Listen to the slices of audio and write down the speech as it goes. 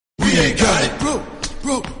ain't got it.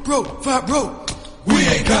 Broke, fat broke. We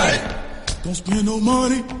ain't got it. Don't spend no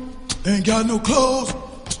money, ain't got no clothes,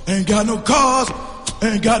 ain't got no cars,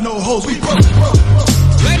 ain't got no hoes. We broke.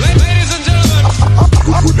 Ladies and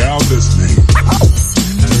gentlemen, We're now listening.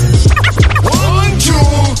 1, 2,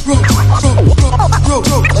 broke.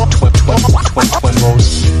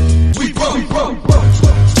 We broke.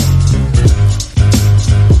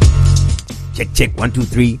 Check 1 2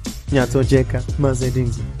 3. Nyatsocheka,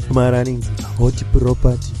 mazedinzi, maraninzi, hoti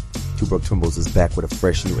property. Two Broke Twimbos is back with a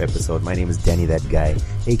fresh new episode. My name is Danny That Guy,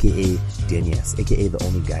 aka Danias, aka the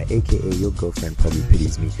only guy, aka your girlfriend probably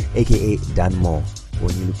pities me, aka Dan More.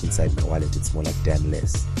 When you look inside my wallet, it's more like Dan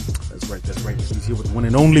Less. That's right. He's here with the one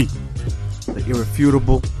and only, the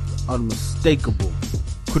irrefutable, unmistakable,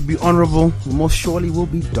 could be honorable, most surely will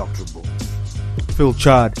be doctorable. Phil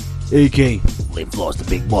Chad, aka Lip Floss, the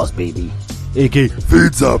big boss, baby. aka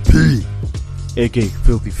Pizza P, aka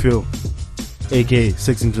Filthy Phil, aka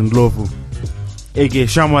Sexington Lovu, aka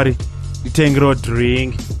Shamwari, the Tengro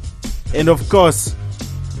Drink, and of course,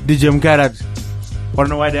 DJ Mkarad. Wanna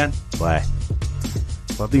know why, Dan? Why?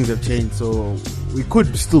 Well, things have changed, so we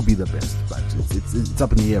could still be the best, but it's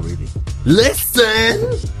up in the air, really.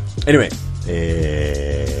 Listen! Anyway,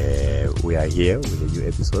 we are here with a new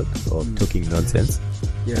episode of Talking Nonsense.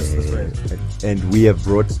 Yes, that's right. And we have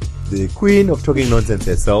brought the queen of talking nonsense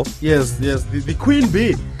herself. Yes, the queen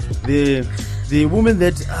bee, the woman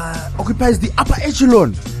that occupies the upper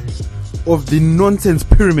echelon of the nonsense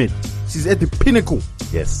pyramid. She's at the pinnacle.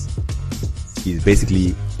 Yes, she's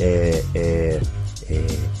basically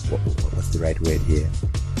what's the right word here?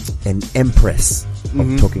 An empress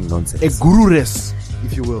of talking nonsense. A gururess,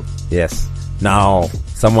 if you will. Yes. Now,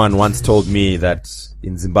 someone once told me that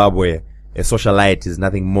in Zimbabwe, a socialite is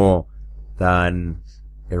nothing more than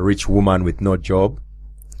a rich woman with no job.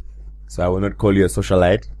 So I will not call you a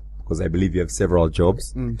socialite because I believe you have several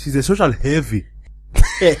jobs. She's a social heavy.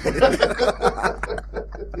 I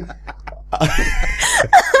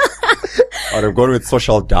would have gone with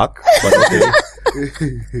social dark, but okay.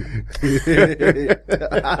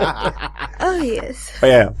 Oh yes. Oh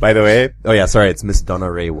yeah, by the way, sorry, it's Ms Donna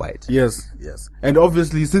Ray White. Yes. And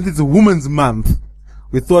obviously, since it's a Women's Month,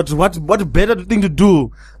 we thought what better thing to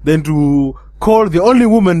do than to call the only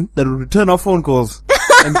woman that will return our phone calls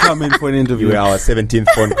and come in for an interview. You were our 17th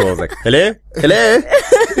phone call. Like, hello?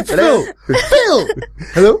 Phil.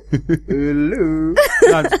 Hello?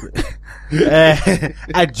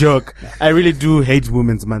 I joke. I really do hate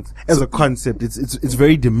Women's Month as a concept. It's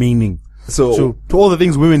very demeaning. So to all the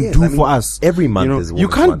things women do for us. Every month is Women's you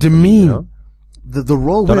can't month, demean the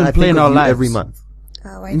role women play in our lives every month.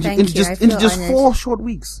 Oh, into just 4 short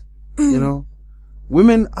weeks.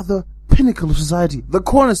 Women are the pinnacle of society, the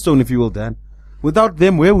cornerstone, if you will, Dan. Without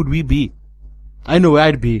them, where would we be? I know where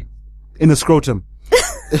I'd be. In a scrotum.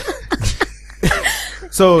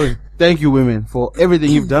 So, thank you, women, for everything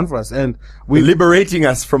you've done for us. And we're liberating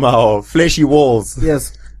us from our fleshy walls.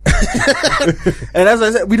 Yes. And as I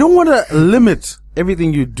said, we don't want to limit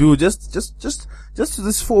everything you do just to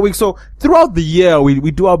this 4 weeks. So, throughout the year,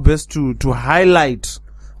 we do our best to highlight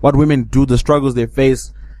what women do, the struggles they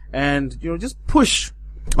face, and, just push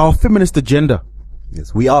our feminist agenda.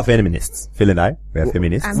 Yes, we are feminists. Phil and I, we are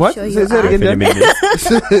feminists. I'm What? sure you Say that are. again.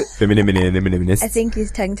 Feminists. I think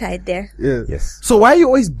he's tongue-tied there. Yeah. Yes. So why are you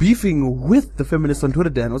always beefing with the feminists on Twitter,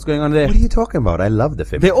 Dan? What's going on there? What are you talking about? I love the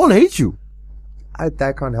feminists. They all hate you. I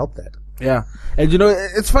can't help that. Yeah. And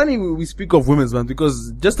it's funny we speak of Women's Month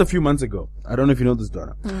because just a few months ago, I don't know if you know this,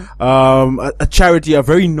 Donna, a charity, a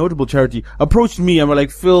very notable charity, approached me and were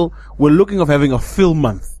like, Phil, we're looking of having a Phil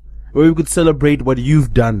month where we could celebrate what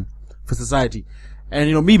you've done for society.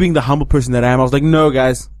 And, me being the humble person that I am, I was like, no,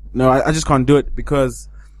 guys, no, I just can't do it because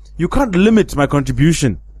you can't limit my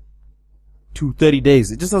contribution to 30 days.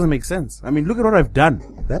 It just doesn't make sense. I mean, look at what I've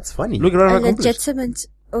done. That's funny. Look at what I've A accomplished. legitimate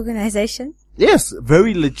organization. Yes,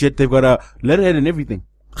 very legit. They've got a letterhead and everything.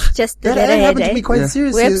 Just the That letterhead, happened to me quite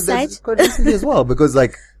seriously. Website? That's quite recently as well, because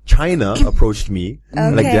China approached me,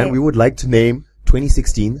 like, Okay. Dan, we would like to name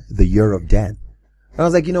 2016 the year of Dan. And I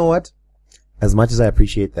was like, you know what? As much as I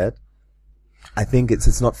appreciate that, I think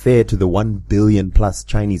it's not fair to the 1 billion plus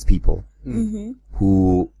Chinese people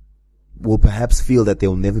who will perhaps feel that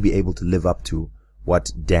they'll never be able to live up to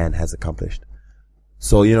what Dan has accomplished.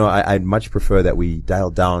 So, I'd much prefer that we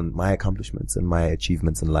dial down my accomplishments and my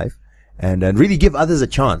achievements in life and really give others a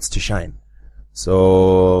chance to shine.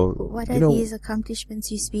 So, What are these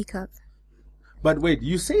accomplishments you speak of? But wait,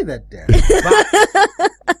 you say that, Dan.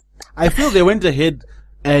 But I feel they went ahead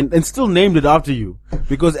and still named it after you.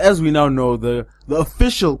 Because as we now know, the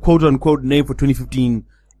official quote unquote name for 2015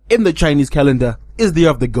 in the Chinese calendar is the year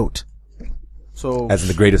of the goat. So As in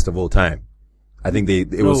the greatest of all time. I think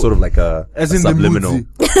it No. was sort of like a as in subliminal.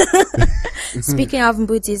 the Mbudzi. Speaking of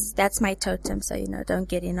Mbuzis, that's my totem, so don't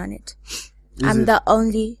get in on it. I'm the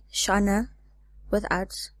only Shona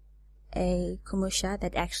without a Kumusha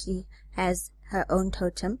that actually has her own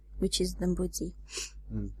totem, which is the Mbuzi.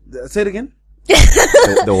 Say it again.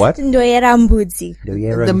 The what? Ndoyera Mbuzi.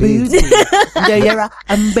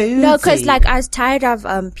 No, because like I was tired of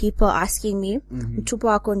people asking me, "Mtupo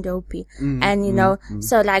wako ndopi?" And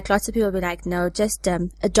so like lots of people be like, "No, just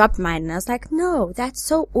adopt mine." And I was like, "No, that's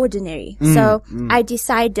so ordinary." So I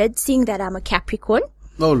decided, seeing that I'm a Capricorn,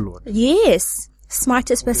 Oh Lord. yes,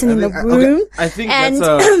 smartest person in the Okay, room, I think and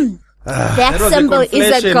that's that was a symbol is a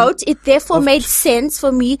conflation goat. It therefore made sense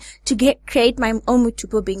for me to create my own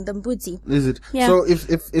Mutupo being the Mbuzi. Is it? Yeah. So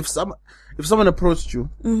if someone approached you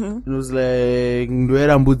and was like,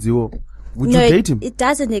 "Ndwera Mbudzi wo," would you date him? It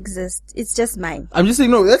doesn't exist. It's just mine. I'm just saying,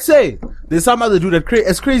 no, let's say there's some other dude that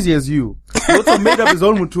as crazy as you. He also made up his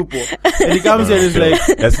own Mutupo. And he comes here and is like,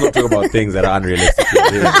 Let's not talk about things that are unrealistic.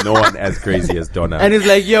 There's no one as crazy as Donna. and he's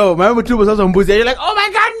like, "Yo, my Mutupo is also Mbudzi." And you're like, "Oh my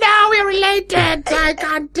God, no, we're related. I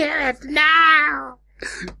can't do it now."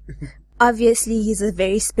 Obviously, he's a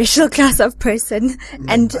very special class of person,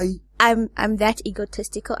 and I'm that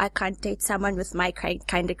egotistical. I can't date someone with my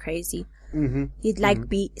kind of crazy. He'd like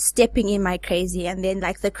be stepping in my crazy, and then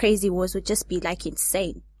like the crazy wars would just be like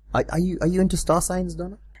insane. Are you into star signs,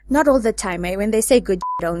 Donna? Not all the time, eh? When they say good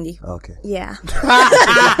only. Okay. Yeah.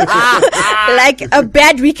 Like a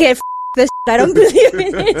bad weekend, this I don't believe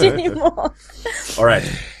in it anymore. All right.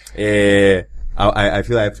 I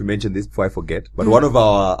feel I have to mention this before I forget. But one of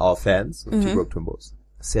our fans of Two Broke Twimbos,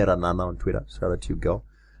 Sarah Nana on Twitter, shout out to you, girl.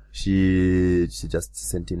 She just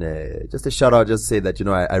sent in a shout out, just to say that,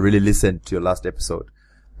 I really listened to your last episode.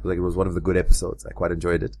 Like it was one of the good episodes. I quite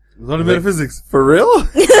enjoyed it. It's not metaphysics. For real?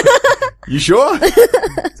 You sure?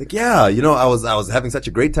 It's like, yeah, I was having such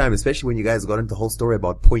a great time, especially when you guys got into the whole story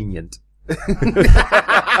about poignant. I'm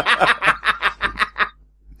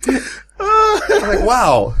like,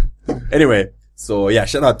 wow. Anyway, so yeah,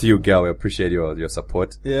 shout out to you, girl. We appreciate your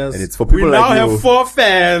support. Yes. And it's for people we like now you. have 4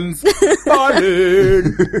 fans.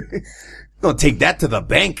 Don't take that to the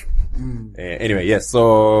bank. Anyway, yes.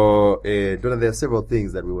 So, Donna, there are several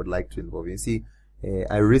things that we would like to involve you. See,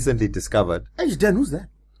 I recently discovered. Hey, Dan, who's that?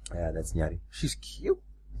 Yeah, that's Nyari. She's cute.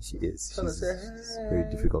 She is. She's very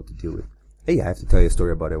difficult to deal with. Hey, I have to tell you a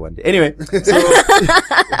story about her one day. Anyway,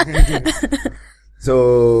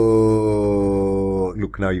 so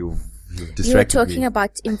look, now you've distracted You were talking me.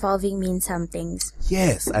 about involving me in some things.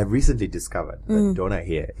 Yes, I've recently discovered that Donna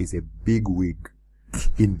here is a big wig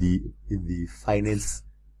in the finance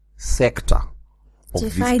sector of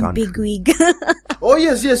this Define country. big wig. Oh,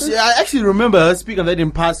 yes. I actually remember her speaking of that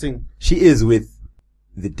in passing. She is with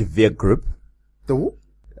the De Beer Group. The who?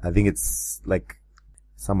 I think it's like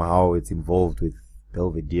somehow it's involved with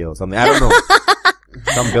Belvedere or something. I don't know.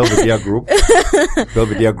 Some Belvedere group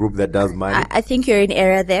that does money. I think you're in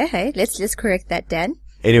error there. Hey, let's correct that, Dan.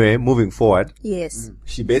 Anyway, moving forward, Yes,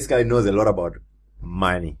 she basically knows a lot about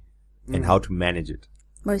money and how to manage it.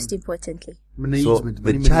 most importantly. So Management.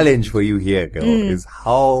 the challenge for you here, girl, is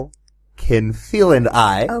how can Phil and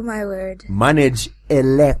I Oh my word. manage a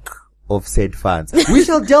lack of said funds? We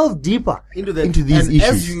shall delve deeper into these and issues.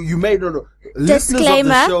 As you may know, listeners of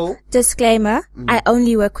the show. Disclaimer. I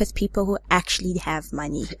only work with people who actually have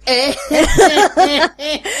money.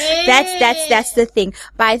 That's the thing.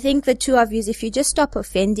 But I think the two of you, if you just stop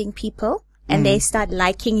offending people and they start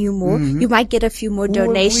liking you more, you might get a few more Who are we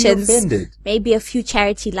donations. offended? Maybe a few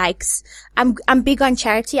charity likes. I'm big on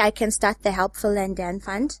charity. I can start the Helpful and Dan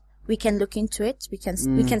Fund. We can look into it. We can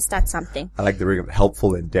start something. I like the ring of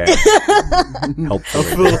helpful and Dan. Helpful.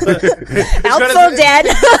 Helpful, Dan.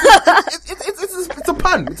 It's a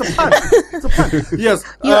pun. It's a pun. Yes.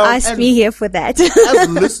 You asked and me here for that. As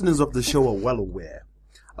listeners of the show are well aware,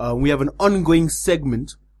 we have an ongoing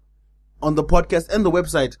segment on the podcast and the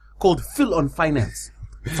website called Phil on Finance.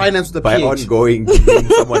 Finance with a By PH. ongoing, you mean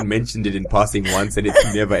someone mentioned it in passing once and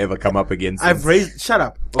it's never ever come up again since. Shut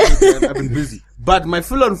up. Okay, I've been busy. But my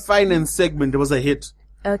Phil on Finance segment was a hit.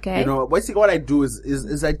 Okay. Basically what I do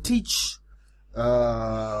is I teach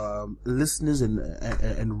listeners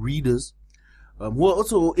and readers who are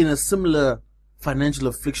also in a similar financial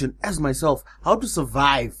affliction as myself how to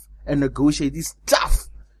survive and negotiate these tough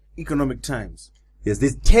economic times. Yes,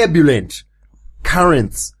 these turbulent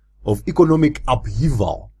currents of economic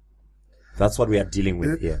upheaval. That's what we are dealing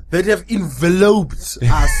with here. That have enveloped us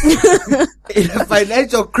in a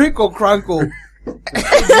financial crinkle crankle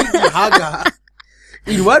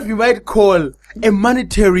in what we might call a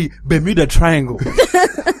monetary Bermuda Triangle.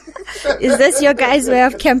 Is this your guys' way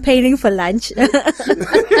of campaigning for lunch?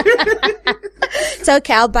 It's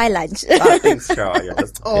okay, I'll buy lunch. Thanks, Shaw. You're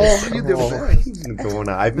just you're the best.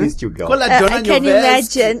 Donna, I've missed you, girl. Call her Donna I in your can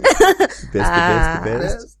vest. imagine. The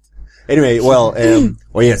best. Anyway, well,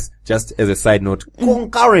 just as a side note,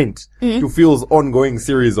 concurrent to Phil's ongoing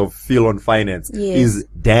series of Phil on finance is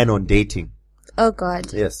Dan on dating. Oh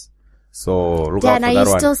God. Yes. So look Dan, out are for you that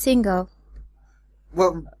one. still single?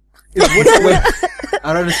 Well, I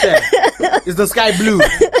don't understand. Is the sky blue?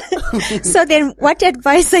 So then what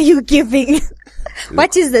advice are you giving?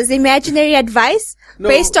 What is this? Imaginary advice? No,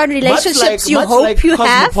 based on relationships you much hope like you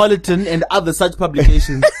have? Cosmopolitan and other such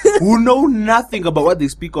publications who know nothing about what they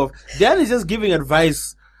speak of. Dan is just giving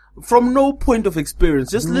advice from no point of experience.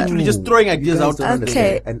 Just literally just throwing ideas out there.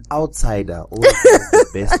 Okay. An outsider always has the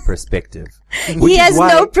best perspective. He has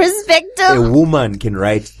no perspective. A woman can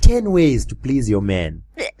write 10 ways to please your man.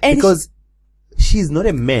 And Because she's not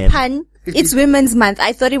a man. Pun. It's Women's Month.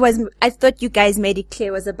 I thought you guys made it clear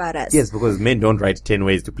it was about us. Yes, because men don't write 10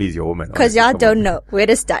 ways to please your woman. Because y'all don't know where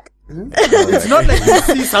to start. It's not like you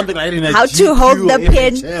see something like in a How to hold the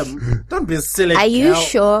pen. FHM. Don't be silly. Are you gal.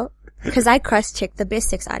 sure? Because I cross-checked the best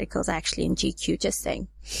sex articles are actually in GQ, just saying.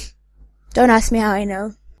 Don't ask me how I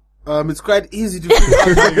know. It's quite easy to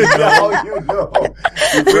figure out how you know.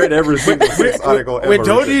 You've read every single sex article ever We're written.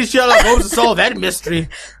 totally Sherlock Holmes to solve that mystery.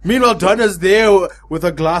 Meanwhile, Donna's there with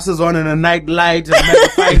her glasses on and a night light, and a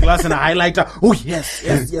magnifying glass and a highlighter. Oh, yes.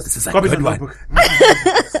 This is a Copy good the one. notebook.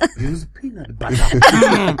 Use peanut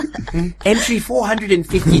butter. Entry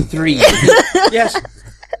 453. Yes.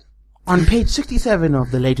 On page 67 of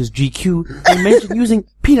the latest GQ, they mention using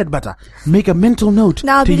peanut butter. Make a mental note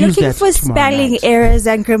Now I'll to be use looking that for tomorrow spelling night. errors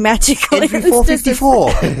and grammatical Entry instances.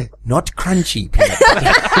 454. Not crunchy peanut butter.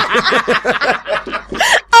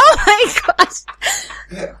 Oh my gosh.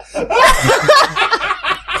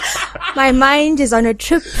 My mind is on a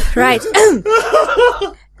trip. Right.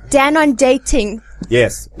 Dan on dating.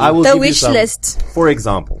 Yes, I will The give you wish some. list. For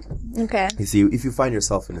example, Okay. you see, if you find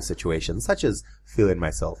yourself in a situation such as Phil and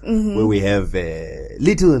myself, where we have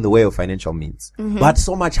little in the way of financial means, but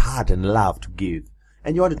so much heart and love to give,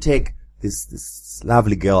 and you want to take this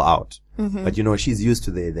lovely girl out, but you know she's used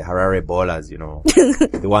to the Harare ballers, you know,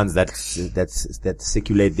 the ones that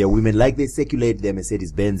circulate their women like they circulate their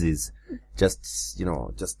Mercedes Benzes, just you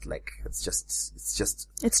know, just like it's just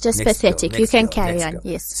It's just next pathetic. girl, You next can girl, carry next on. girl.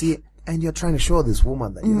 Yes. See, and you're trying to show this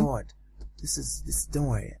woman that, you know what, this, don't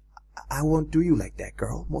worry. I won't do you like that,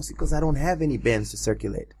 girl. Mostly because I don't have any bands to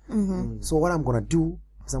circulate. So what I'm going to do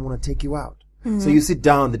is I'm going to take you out. So you sit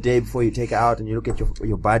down the day before you take her out and you look at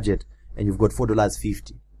your budget and you've got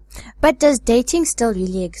 $4.50. But does dating still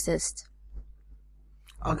really exist?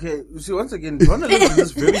 Okay, you see, once again, Donna lives in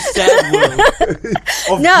this very sad world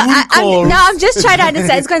of No, booty calls. I'm just trying to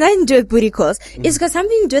understand. It's got nothing to do with booty calls. It's got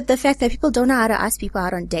something to do with the fact that people don't know how to ask people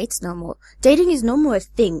out on dates no more. Dating is no more a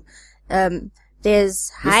thing. There's,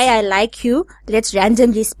 hi, I like you. Let's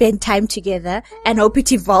randomly spend time together and hope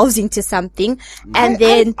it evolves into something. And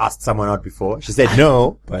then, Asked someone out before. She said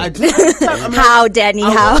no, but I do I'm how, Danny,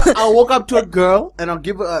 how? I'll walk up to a girl and I'll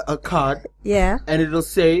give her a card Yeah. and it'll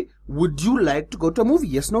say, would you like to go to a movie?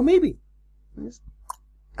 Yes, no, maybe. and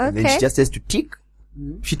then Okay. she just has to tick.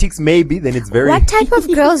 She ticks maybe, then it's very... What type of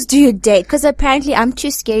girls do you date? Because apparently I'm too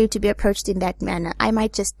scary to be approached in that manner. I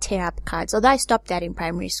might just tear up cards. Although I stopped that in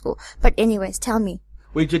primary school. But anyways, tell me.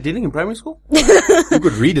 Wait, you're dating in primary school? You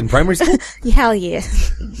could read in primary school. Hell yeah.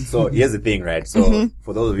 So here's the thing, right? So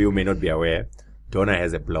for those of you who may not be aware, Donna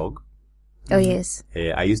has a blog. Oh yes.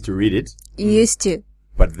 I used to read it, You used to.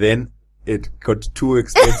 but then it got too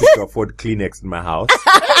expensive to afford Kleenex in my house.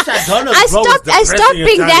 I stopped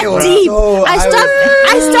being that deep. So I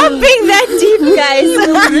stopped being that deep, guys.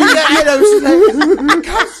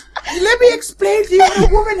 Let me explain to you what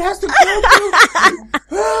a woman has to go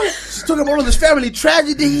through. She's talking about all these family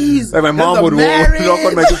tragedies. Like my mom would knock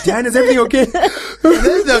on my door. Dan, is everything okay?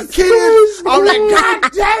 There's the kids. I'm like,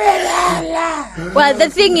 God damn it. Well, the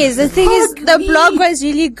thing is, the blog was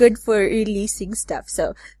really good for releasing stuff.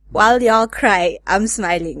 So while y'all cry, I'm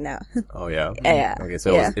smiling now. Oh yeah. Yeah. Okay,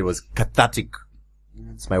 so Yeah. it was cathartic.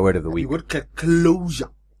 It's my word of the week. You would get closure.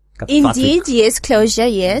 Cathartic. Indeed, yes. Closure,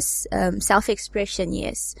 yes. Self-expression,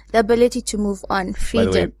 yes. The ability to move on, By the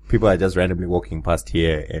freedom. way, people are just randomly walking past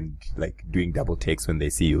here and like doing double takes when they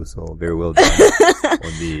see you. So very well done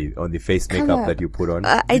on the face makeup on. that you put on.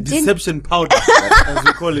 I didn't. Deception powder, as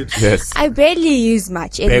we call it. Yes. I barely use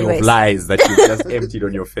much. Bag Anyways, of lies that you just emptied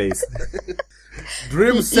on your face.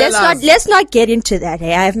 Dream sellers. let's not get into that.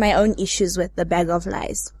 Hey, I have my own issues with the bag of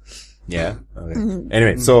lies. Yeah. Okay.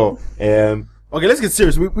 Anyway, so Okay, let's get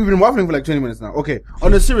serious. We've been waffling for like 20 minutes now. Okay,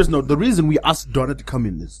 on a serious note, the reason we asked Donna to come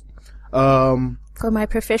in is, For my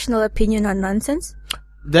professional opinion on nonsense.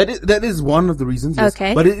 that is one of the reasons. Yes.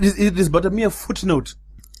 Okay. But it is but a mere footnote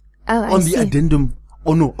Oh, I on see. the addendum.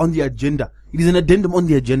 Oh no, on the agenda. It is an addendum on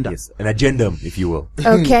the agenda. Yes, an addendum, if you will.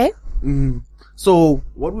 Okay. So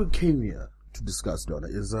what we came here to discuss, Donna,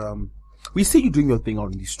 is we see you doing your thing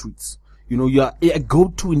out in the streets. You know, you are a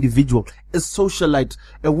go-to individual, a socialite,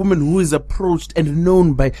 a woman who is approached and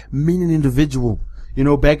known by many an individual. You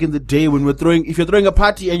know, back in the day when if you're throwing a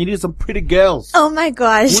party and you need some pretty girls, Oh my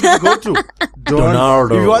gosh. who do you go to?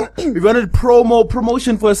 Donaldo. If you wanted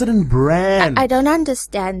promotion for a certain brand. I don't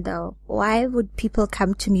understand though. Why would people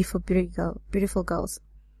come to me for beautiful girls?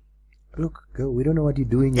 Look, girl, we don't know what you're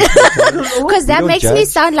doing. Because that don't makes me judge.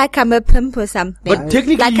 sound like I'm a pimp or something. But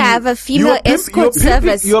technically, like I have a female escort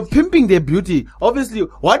service. You're pimping their beauty. Obviously,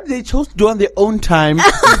 what they chose to do on their own time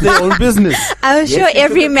is their own business. I'm sure you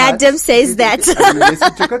every took a cut. madam says that. Yes, you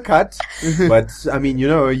took a cut, but I mean, you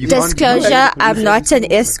know, you can't do Disclosure, that. I'm not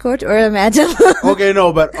an escort or a madam. Okay,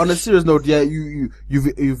 no, but on a serious note, yeah,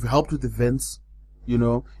 you've helped with events. You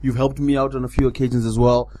know, you've helped me out on a few occasions as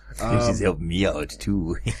well. She's helped me out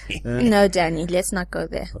too. No, Danny, let's not go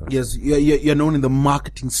there. Yes, you're known in the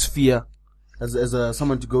marketing sphere as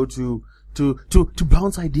someone to go to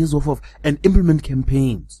bounce ideas off of and implement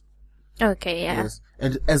campaigns. Okay, yeah. Yes,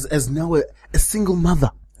 and as now a single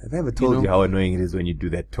mother. Have I ever told you how annoying it is when you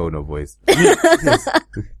do that tone of voice?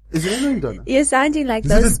 Is it annoying, Donna? You're sounding like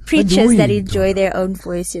those preachers that enjoy their own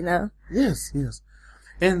voice, you know. Yes.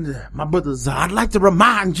 And my brothers, I'd like to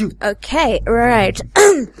remind you Okay, right.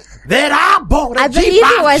 that I bought a I believe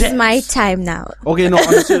G5 it was jet. my time now. Okay, no,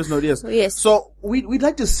 on a serious note, yes. Yes. So we'd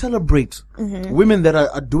like to celebrate women that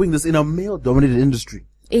are doing this in a male-dominated industry,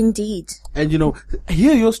 Indeed. and you know,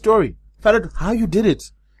 hear your story, find out how you did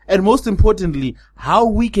it, and most importantly, how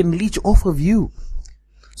we can leech off of you.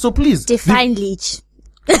 So please, Define leech.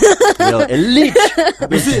 Well, a leech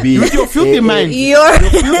happens to be with your filthy mind, Your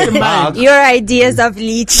filthy mind, your ideas of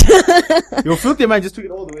leech. your filthy mind just took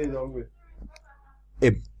it all the way the wrong way.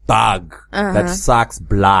 a bug that sucks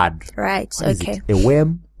blood. Right, What is okay. it? A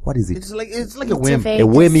worm? What is it? It's like a It's worm. very A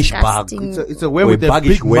wormish bug. disgusting. It's a worm Or a with a buggish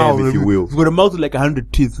big worm, mouth, if you will. It's got a mouth with like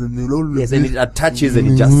 100 teeth, and they all Yes, and it attaches and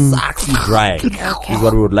it just sucks you dry. This is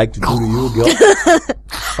what we would like to do to you, girl.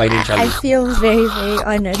 Financially. I feel very, very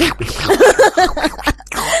honored.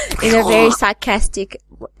 In a very sarcastic.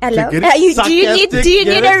 Hello. Get it? Do you need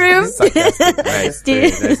Sarcastic, a room? Sarcastic. Nice. Do Very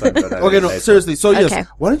you- nice one, Donna. Okay, no, Nice seriously. So yes, Okay.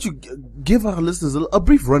 why don't you give our listeners a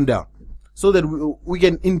brief rundown so that we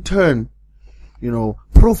can in turn, you know,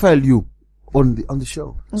 profile you on the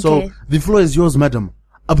show. So Okay. the floor is yours, madam.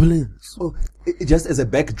 Please. Oh, just as a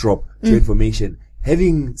backdrop to your information,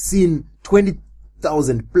 having seen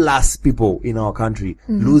 20,000 plus people in our country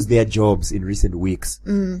lose their jobs in recent weeks,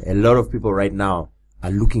 a lot of people right now are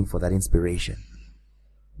looking for that inspiration.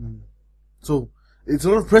 So it's a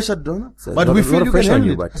lot of pressure, Donna, a but lot we of- feel lot of you can pressure on handle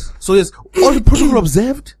you, it. but- So yes, all the protocol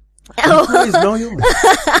observed. The floor is now yours.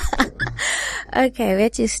 Okay, where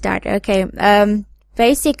to start? Okay,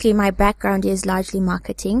 basically my background is largely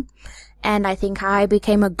marketing. And I think how I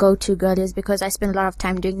became a go-to girl is because I spent a lot of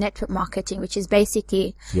time doing network marketing, which is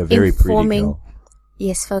basically You're very pretty, informing. girl.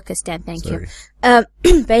 Yes, focus, Dan. Thank Sorry.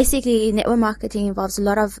 you. Basically, network marketing involves a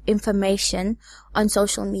lot of information on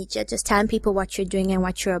social media, just telling people what you're doing and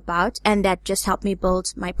what you're about. And that just helped me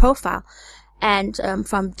build my profile. And,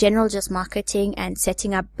 from general just marketing and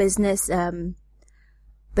setting up business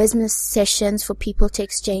sessions for people to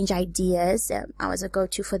exchange ideas. I was a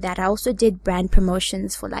go-to for that. I also did brand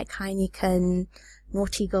promotions for like Heineken,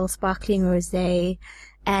 Naughty Girl Sparkling Rosé,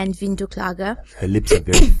 and Windhoek Lager. Her lips are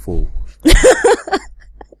very full.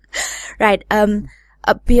 Right.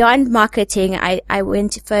 Beyond marketing, I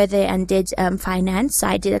went further and did finance. So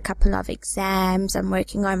I did a couple of exams. I'm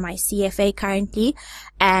working on my CFA currently,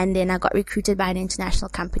 and then I got recruited by an international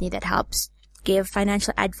company that helps give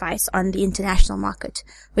financial advice on the international market,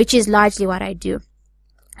 which is largely what I do.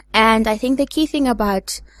 And I think the key thing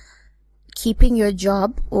about keeping your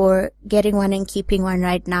job or getting one and keeping one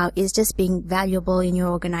right now is just being valuable in your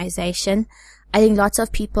organization. I think lots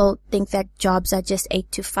of people think that jobs are just 8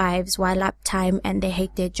 to 5s while up time and they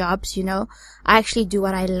hate their jobs, you know. I actually do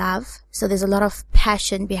what I love. So there's a lot of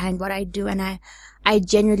passion behind what I do, and I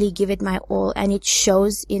genuinely give it my all, and it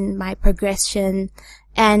shows in my progression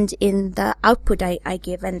and in the output I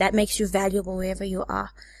give, and that makes you valuable wherever you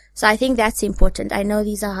are. So I think that's important. I know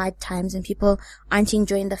these are hard times and people aren't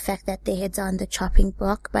enjoying the fact that their heads are on the chopping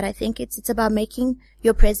block, but I think it's about making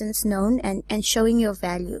your presence known and showing your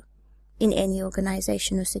value in any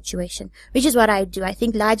organization or situation, which is what I do. I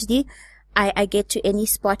think largely I get to any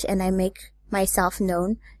spot and I make myself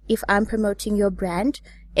known. If I'm promoting your brand,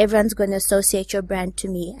 everyone's going to associate your brand to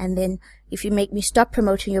me. And then if you make me stop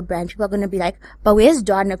promoting your brand, people are going to be like, but where's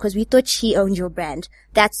Donna? Because we thought she owned your brand.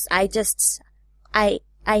 I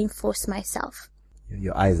enforce myself.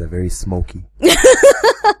 Your eyes are very smoky.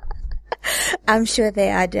 I'm sure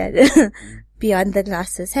they are, Dad. Beyond the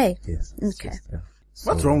glasses. Hey. Yes. Okay.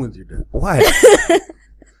 What's wrong with you, Dad? Why?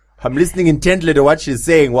 I'm listening intently to what she's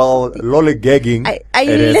saying while lollygagging. Are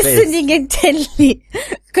you listening intently?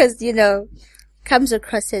 Because, comes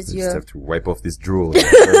across as I just you're... have to wipe off this drool.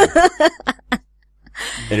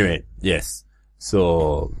 Anyway, yes.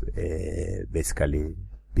 So, basically,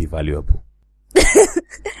 be valuable.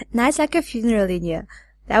 Now it's like a funeral in here.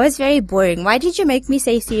 That was very boring. Why did you make me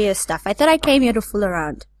say serious stuff? I thought I came here to fool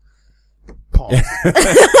around. Pause.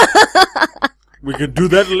 We could do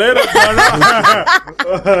that later, Donna.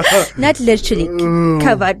 Not literally.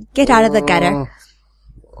 Come on, get out of the gutter.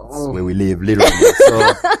 That's where we live, literally.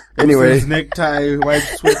 So, anyway. His necktie, white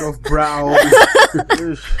sweat off brow.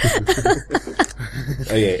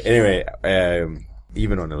 Okay, anyway,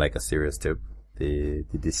 even on a serious tip, the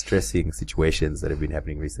distressing situations that have been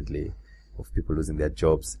happening recently of people losing their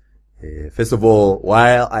jobs. First of all,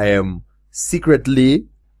 while I am secretly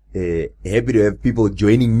happy to have people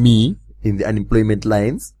joining me in the unemployment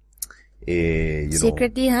lines,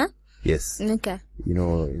 Secretly, huh? yes, Okay.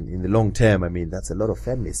 in the long term, I mean, that's a lot of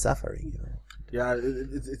families suffering. Yeah,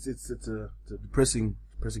 it's a depressing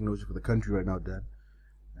notion for the country right now, Dad.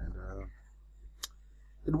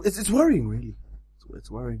 And it's worrying, really.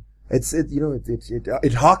 It's worrying. It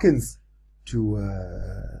harkens to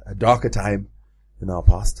a darker time in our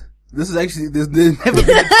past. This is actually there's never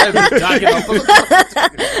been a time this dark in our past.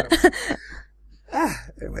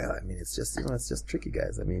 Well, I mean, it's just tricky,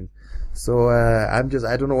 guys. I mean, so I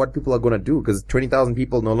don't know what people are gonna do, because 20,000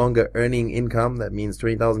 people no longer earning income. That means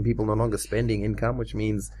 20,000 people no longer spending income, which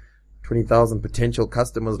means 20,000 potential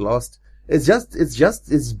customers lost. It's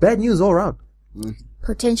bad news all around.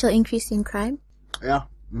 Potential increase in crime? Yeah.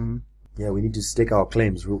 Mm-hmm. Yeah, we need to stake our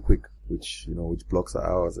claims real quick, which blocks are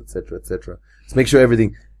ours, etc., etc. Let's make sure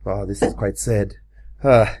everything. Oh, this is quite sad.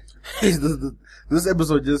 This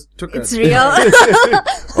episode just took It's us. real.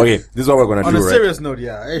 Okay, this is what we're gonna On do, a right? serious note,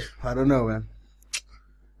 yeah. I don't know, man.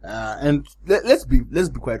 And let's be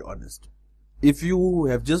quite honest. If you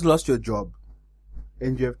have just lost your job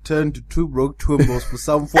and you have turned to two broke twimbos for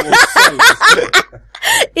some form of solace,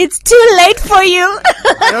 It's too late for you.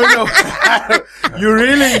 I don't know.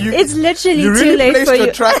 It's literally you too really late placed for your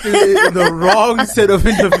you. trust in the wrong set of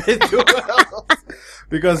individuals.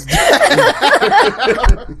 Because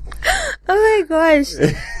Oh my gosh.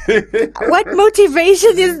 What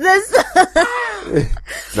motivation is this?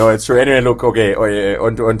 No, it's true. Anyway, look, okay,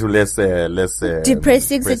 onto less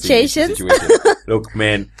Depressing situations. Look,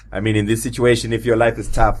 man, I mean, in this situation, if your life is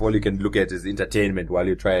tough, all you can look at is entertainment while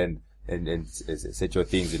you try and set your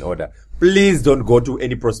things in order. Please don't go to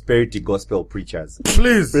any prosperity gospel preachers.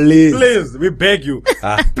 please, we beg you.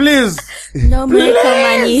 Please. No miracle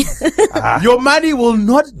money. Your money will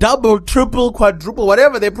not double, triple, quadruple,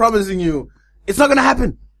 whatever they're promising you. It's not gonna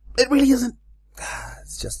happen. It really isn't.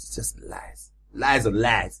 It's just lies. Lies on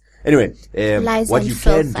lies. Anyway, Lies what and you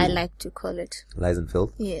filth, can do. I like to call it. Lies and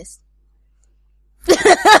filth. Yes.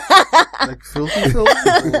 Like filthy.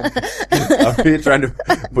 I'm really trying to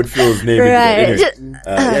put Phil's name Right. into it.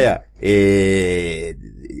 Anyway,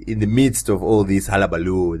 in the midst of all this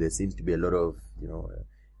hullabaloo, there seems to be a lot of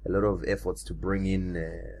efforts to bring in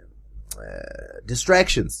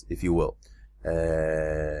distractions, if you will.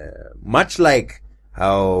 Much like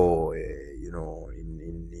how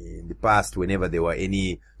in the past, whenever there were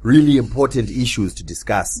any really important issues to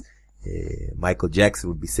discuss, Michael Jackson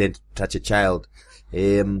would be sent to touch a child.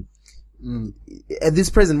 At this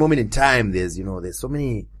present moment in time, there's so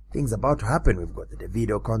many things about to happen. We've got the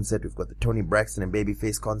Davido concert, we've got the Tony Braxton and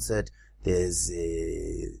Babyface concert, there's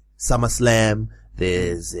SummerSlam,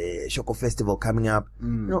 there's Shoko Festival coming up.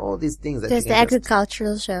 All these things. There's the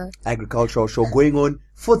agricultural show going on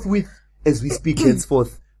forthwith as we speak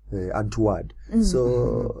henceforth untoward.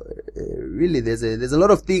 So really, there's a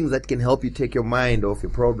lot of things that can help you take your mind off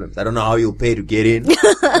your problems. I don't know how you'll pay to get in.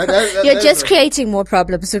 You're just creating more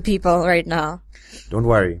problems for people right now. Don't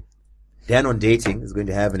worry. Dan on Dating is going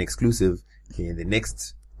to have an exclusive in the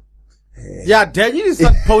next. Yeah, Dan, you need to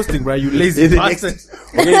start posting, right? You lazy bastard.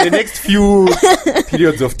 In the next few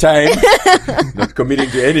periods of time, not committing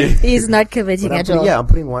to any. He's not committing at all. Yeah, I'm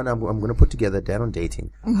putting one. I'm going to put together Dan on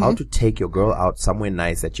Dating. How to take your girl out somewhere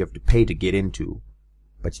nice that you have to pay to get into,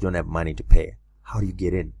 but you don't have money to pay. How do you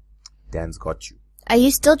get in? Dan's got you. Are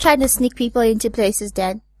you still trying to sneak people into places,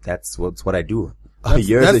 Dan? That's what I do. That's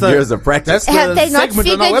Years of practice. Have they not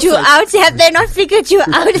figured you out? Have they not figured you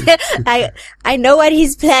out? I know what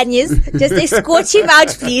his plan is. Just escort him out,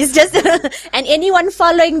 please. Just and anyone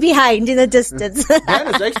following behind in the distance. Dan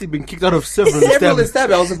has actually been kicked out of several establishments.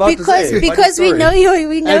 I was about to say. Because we know you.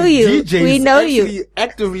 We know And you. DJs We know actually you.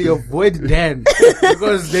 actively avoid Dan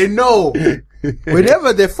because they know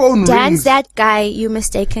whenever their phone Dan's rings. that guy you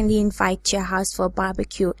mistakenly invite to your house for a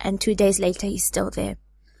barbecue, and 2 days later he's still there.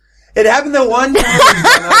 It happened the one time.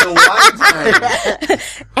 The one time.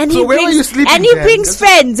 And So he where were brings, you sleeping, and he Dan? brings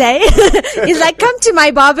friends, eh? He's like, come to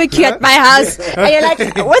my barbecue at my house. And you're like,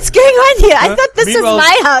 what's going on here? I thought this was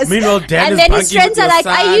my house. Meanwhile, Dan And is then his bunking friends with are your like,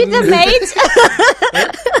 are you the son.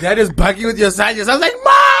 mate? Dan is bugging with your son. Your son's like,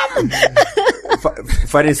 Mom!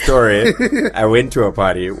 Funny story. I went to a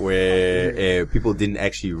party where people didn't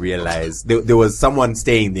actually realize there was someone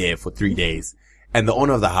staying there for 3 days, and the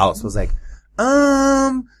owner of the house was like,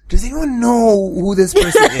 does anyone know who this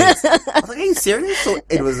person is? I was like, are you serious?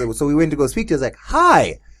 So we went to go speak to her. I was like,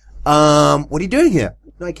 hi, what are you doing here?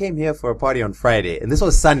 No, I came here for a party on Friday, and this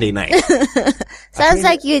was Sunday night. Sounds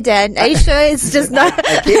like you, Dan. Are you sure it's just not?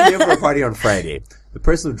 I came here for a party on Friday. The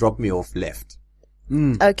person who dropped me off left.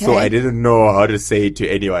 Okay. So I didn't know how to say it to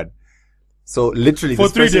anyone. So literally For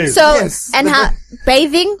this 3 person- days. So, Yes. and how,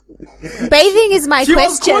 bathing? Bathing is my She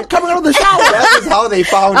was question. caught coming out of the shower. That is how they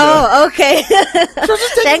found her. Oh, okay.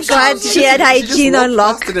 Thank God she had hygiene on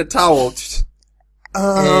lock. In a towel.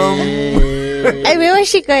 And where was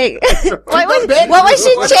she going? what was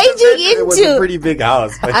she changing It was a into? pretty big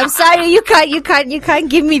house. But I'm sorry, you can't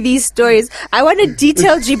give me these stories. I want a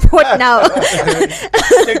detailed report now.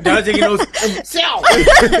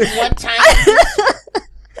 What time?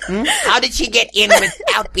 How did she get in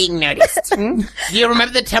without being noticed? Do you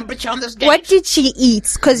remember the temperature on this day? What did she eat?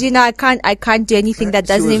 Because I can't do anything that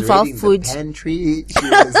doesn't she was involve raiding the food. pantry.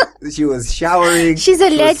 She was showering. She's a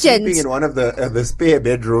she was legend. sleeping in one of the spare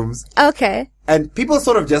bedrooms. Okay, And people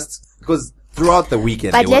sort of just, because throughout the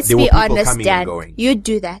weekend, but let's there were be people honest, coming Dan. and going. You'd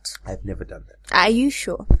do that. I've never done that. Are you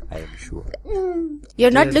sure? I am sure.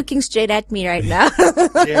 You're not looking straight at me right now.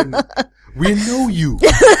 Dan, we know you.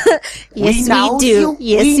 Yes, we do.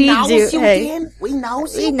 Yes, we do. Hey. We know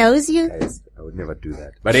He you. knows you. Guys, I would never do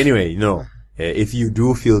that. But anyway, if you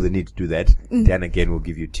do feel the need to do that, Dan again will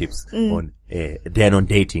give you tips on Dan on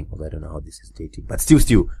dating. Well, I don't know how this is dating, but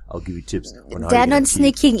still, I'll give you tips on how Dan you on can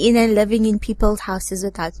sneaking in and living in people's houses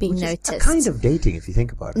without being achieve. noticed. It's a kind of dating if you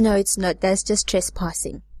think about it. No, it's not. That's just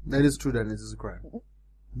trespassing. That is true, Dan. This is a crime.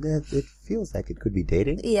 It feels like it could be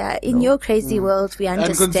dating. Yeah, in your crazy world, we And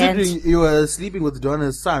understand. considering you were sleeping with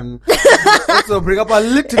Donna's son, also bring up a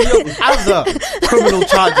litany of other criminal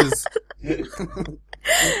charges.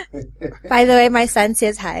 By the way, my son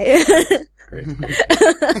says hi.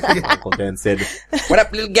 Uncle Dan said, "What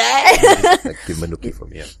up, little guy?" Like Kimanuki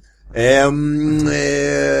from here.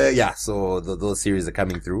 Yeah. So those series are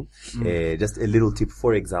coming through. Just a little tip,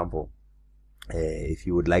 for example, if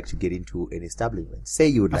you would like to get into an establishment, say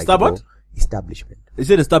you would like to go establishment. Is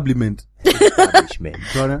it establishment? Establishment.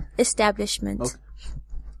 Donna? Establishment. Okay.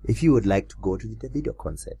 If you would like to go to the video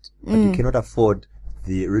concert, but you cannot afford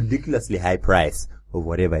the ridiculously high price of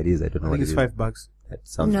whatever it is, I don't know I what think it it's is. $5. That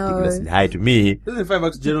sounds No. ridiculously high to me. Isn't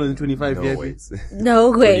 $5 general and 25 No VIP? ways. No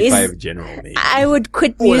ways. 25 general, maybe. I would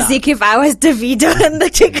quit music if I was Davido and the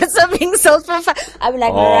tickets are being sold for I'm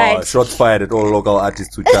like, alright. Shots fired at all local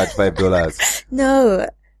artists who charge $5. No.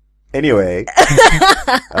 Anyway,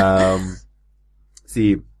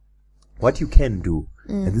 see, what you can do,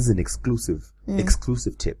 and this is an exclusive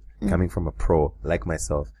tip coming from a pro like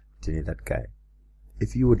myself, telling that guy.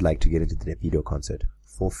 If you would like to get into the video concert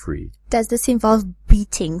for free, Does this involve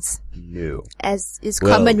beatings, no. as is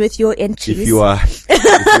Well, common with your entries? If you are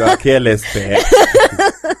careless, perhaps.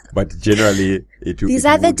 But generally, These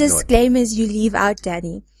are the disclaimers you leave out,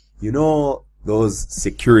 Danny. You know those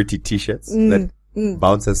security T-shirts that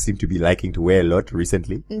bouncers seem to be liking to wear a lot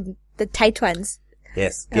recently? The tight ones.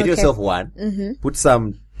 Yes. Get Okay. yourself one. Put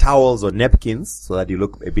some towels or napkins so that you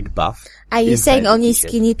look a bit buff. Are you inside saying the only T-shirt.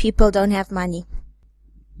 skinny people don't have money?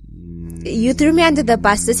 You threw me under the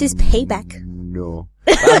bus. This is payback. No.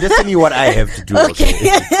 I'm just telling you what I have to do. Okay.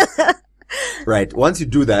 Right. Once you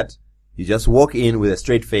do that, you just walk in with a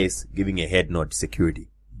straight face, giving a head nod to security.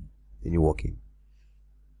 Then you walk in.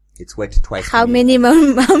 It's worked twice. How for me.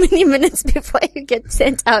 many minutes before you get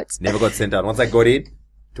sent out? Never got sent out. Once I got in,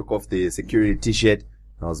 took off the security T-shirt.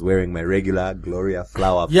 I was wearing my regular Gloria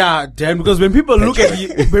flower. Yeah, Dan, because when people look at you,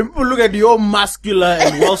 when people look at your muscular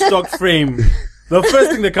and well-stocked frame, The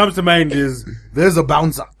first thing that comes to mind is there's a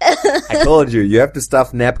bouncer. I told you have to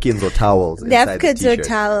stuff napkins or towels. inside the Napkins or t-shirt.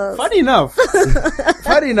 towels. Funny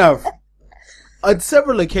enough, on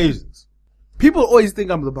several occasions, people always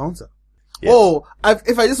think I'm the bouncer. Yes. Oh,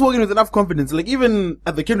 if I just walk in with enough confidence, like even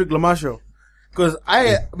at the Kendrick Lamar show, because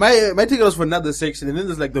my ticket was for another section, and then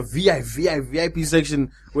there's like the VIP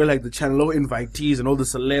section where like the Channel O invitees and all the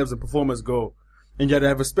celebs and performers go, and you had to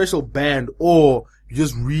have a special band, or you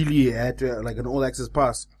just really had to have like an all access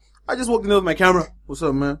pass. I just walked in there with my camera. What's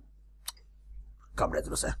up, man? Come right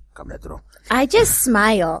through, sir. Come right through. I just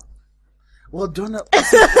smile. Well, Donna,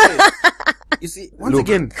 you see, once Look,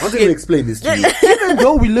 again, let me explain this to you. even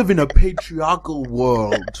though we live in a patriarchal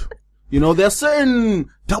world, there are certain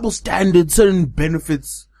double standards, certain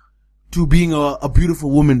benefits to being a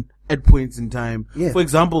beautiful woman at points in time. Yeah. For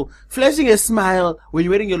example, flashing a smile when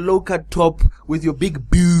you're wearing your low-cut top with your big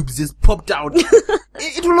boobs just popped out.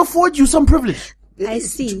 it will afford you some privilege. I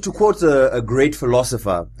see. To quote a great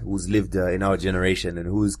philosopher who's lived in our generation and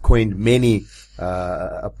who's coined many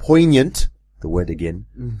a poignant, the word again,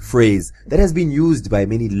 phrase that has been used by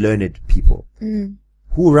many learned people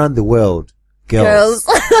who run the world. Girls.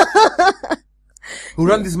 Who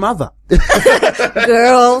run this mother?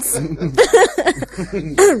 Girls.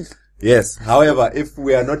 Yes. However, if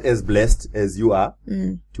we are not as blessed as you are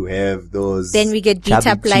to have those, Then we get beat chubby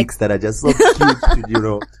up like- cheeks that are just so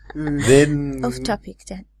cute, then Off topic,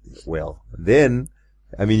 Dan. then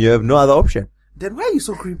you have no other option. Then why are you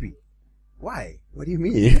so creepy? Why? What do you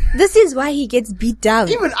mean? This is why he gets beat down.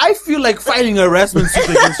 Even I feel like filing a harassment suit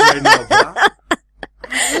against you right now,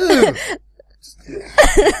 bro.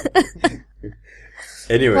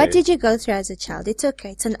 Anyway, What did you go through as a child? It's okay.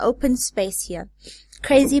 It's an open space here.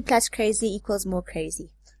 Crazy plus crazy equals more crazy.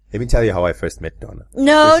 let me tell you how I first met Donna.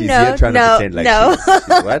 No, She's no, here trying no, to pretend like no.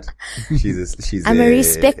 she's what? She's I'm a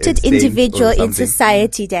respected saint individual or in something.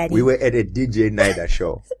 society, Daddy. We were at a DJ Nida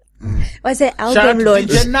show. Was it Shout out album to launch?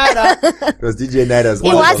 DJ Nada. It was DJ Nida's It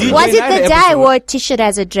album. was DJ it Night the day I episode. wore a t-shirt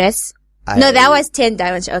as a dress? No, that was 10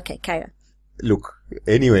 diamonds. Okay, carry on. Look,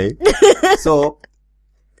 anyway, so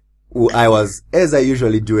I was, as I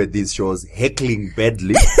usually do at these shows, heckling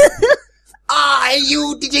badly.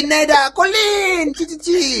 You DJ Nida, Colin,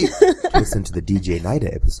 listen to the DJ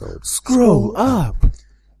Nida episode. Scroll up.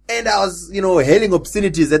 And I was, hailing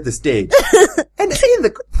obscenities at the stage. And in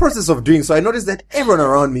the process of doing so, I noticed that everyone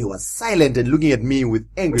around me was silent and looking at me with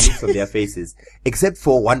angry looks on their faces, except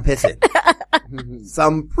for one person.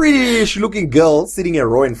 Some pretty looking girl sitting a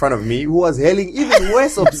row in front of me who was hailing even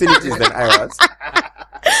worse obscenities than I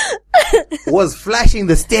was flashing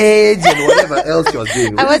the stage and whatever else she was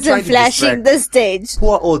doing. I Really wasn't trying to flashing distract the stage.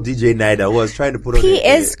 poor old DJ Nida who was trying to put on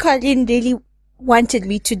P.S. Colin really wanted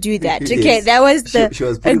me to do that. Okay, Yes. that was the She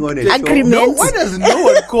was putting on a show. agreement. No, why does no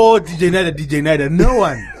one call DJ Nida? No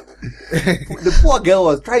one. The poor girl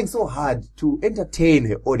was trying so hard to entertain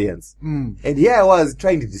her audience. And here I was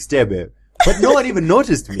trying to disturb her. But no one even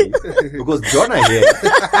noticed me. Because Donna here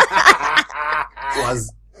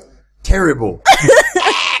was terrible.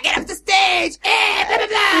 Get off the stage! Blah, blah,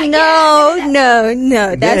 blah.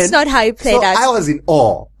 No. That's Then- not how you played so out. I was in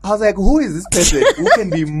awe. I was like, who is this person who can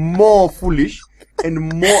be more foolish and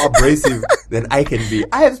more abrasive than I can be?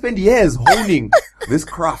 I have spent years honing this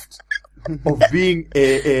craft of being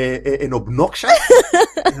an obnoxious,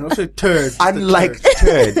 And also turd. unlike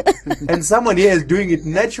turd. And someone here is doing it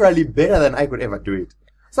naturally better than I could ever do it.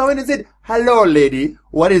 So when he said, hello lady,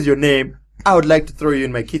 what is your name? I would like to throw you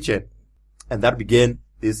in my kitchen. And that began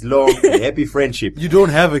this long and happy friendship. You don't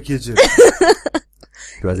have a kitchen.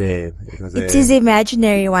 It was It's his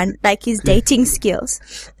imaginary one, like his dating skills.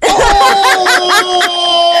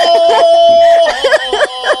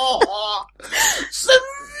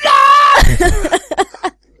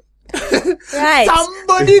 Right.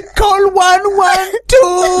 Somebody call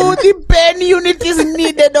 112. The pen unit is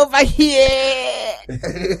needed over here.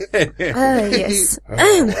 Oh, yes.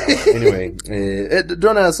 Anyway,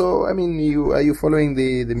 Donna, so are you following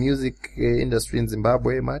the music industry in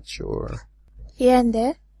Zimbabwe much, or Here and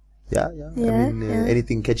there. yeah? Yeah,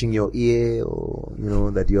 Anything catching your ear, or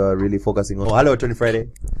that you are really focusing on? Oh, hello, Tony Friday.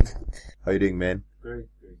 How you doing, man? Great.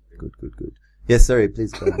 Good. Yes, sorry,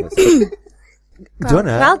 please go ahead.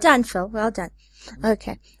 Donna, Well done, Phil. Well done.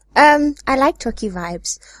 Okay. I like Toki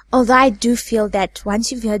vibes. Although I do feel that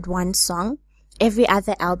once you've heard one song, every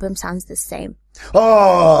other album sounds the same.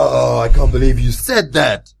 oh, I can't believe you said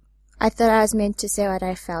that. I thought I was meant to say what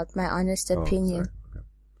I felt, my honest opinion. Sorry. Okay.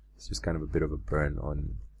 It's just kind of a bit of a burn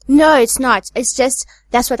on. No, it's not. It's just,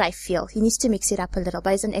 that's what I feel. He needs to mix it up a little,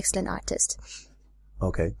 but he's an excellent artist.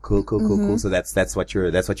 Okay, cool. So that's what you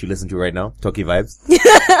listen to right now, Toki Vibes.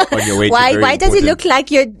 On your way to Why does it look like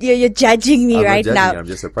you're judging me right now? I'm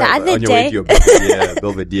just surprised. The other On your day, way to your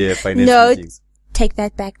Belvedere finance no, meetings. take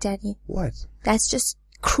that back, Danny. What? That's just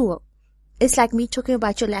cruel. It's like me talking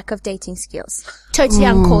about your lack of dating skills. Totally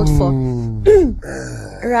uncalled for.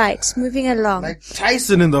 Right, moving along. Like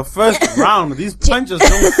Tyson in the first round. These punches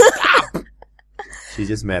don't stop. She's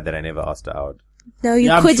just mad that I never asked her out. No, you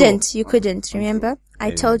Yeah, I'm couldn't. sure. You couldn't. Remember? I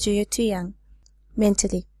told you you're too young.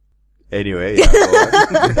 Mentally. Anyway, yeah, go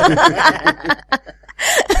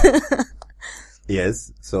on.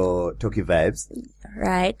 Yes, so Toki Vibes.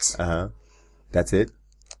 Right. That's it.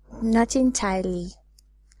 Not entirely. You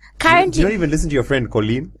Currently, don't even listen to your friend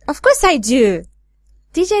Colleen. of course I do.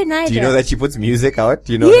 DJ Nigel. Do you know that she puts music out?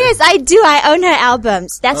 Do you know? Yes, I do. I own her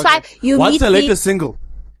albums. That's why you What's meet the me. latest single?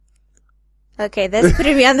 Okay, that's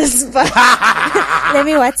putting me on the spot. Let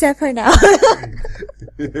me WhatsApp her now.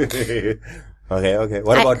 Okay.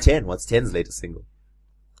 What about 10? What's 10's latest single?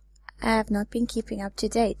 I have not been keeping up to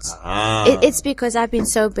date. Ah, It's because I've been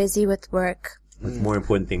so busy with work. with more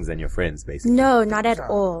important things than your friends, basically. No, not at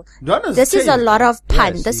all. Donna's This is a changed. lot of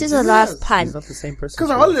pun. Yes, This is she a lot is. of pun. She's not the same person. Because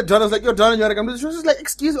all the Donna's like, yo, Donna, you're like, I'm just, she was just like,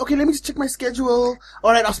 excuse me, okay, let me just check my schedule.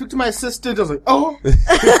 Alright, I'll speak to my assistant. I was like, oh,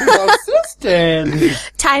 assistant.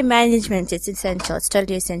 Time management is essential. It's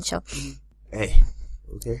totally essential. Hey.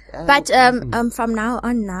 Okay. But from now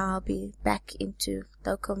on, I'll be back into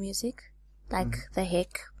local music, like the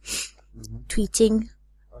heck, tweeting,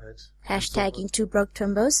 hashtagging 2 Broke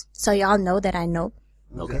Twimbos, so y'all know that I know.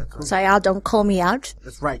 Okay. So y'all don't call me out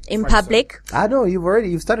That's right. in public. I know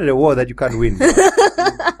you've started a war that you can't win.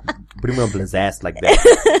 Putting me on his ass like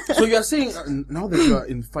that. So you're saying, now that you are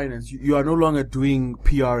in finance, you are no longer doing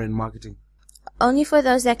PR and marketing. Only for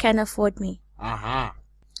those that can afford me. Aha.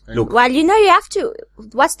 Look, Well, you know you have to.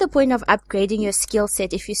 What's the point of upgrading your skill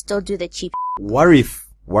set if you still do the cheap? what if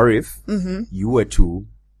you were to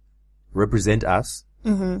represent us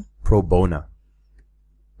pro bono?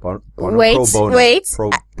 Wait, pro bono. wait.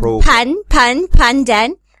 Pro Pun,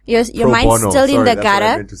 Dan. Your pro mind's bono. still in Sorry, the that's what I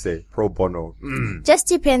gutter. meant to say. Pro bono. Just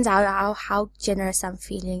depends how generous I'm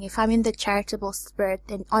feeling. If I'm in the charitable spirit,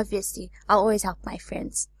 then obviously I'll always help my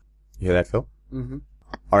friends. You hear that, Phil?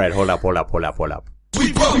 Alright, hold up.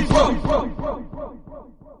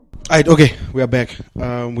 Alright, okay, we are back.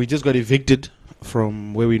 We just got evicted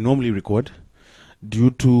from where we normally record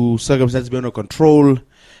due to circumstances beyond our control,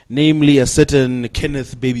 namely a certain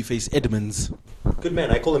Kenneth Babyface Edmonds. Good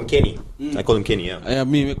man, I call him Kenny. I call him Kenny, yeah. I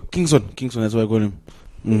mean, Kingston, that's what I call him.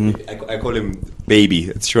 I call him Baby.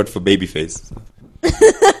 It's short for Babyface.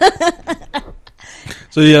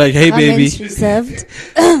 So you're like, hey baby, Comments reserved.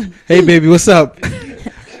 hey baby, what's up?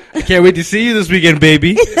 I can't wait to see you this weekend,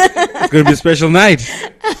 baby. It's gonna be a special night,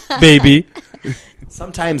 baby.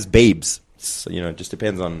 Sometimes babes. So, it just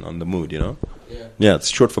depends on the mood, Yeah, it's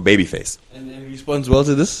short for Babyface. And he responds well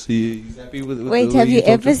to this. He's happy with Wait, the way have you talk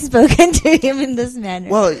to ever him? spoken to him in this manner?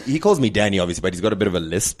 Well, he calls me Danny, obviously, but he's got a bit of a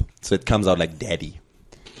lisp, so it comes out like daddy.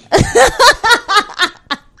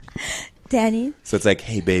 Danny? So it's like,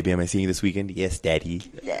 hey, baby, am I seeing you this weekend? Yes, daddy.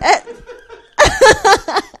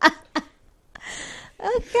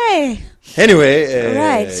 Okay. Anyway,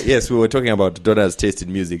 Right. yes, we were talking about Donna's taste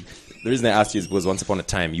in music. The reason I asked you is because once upon a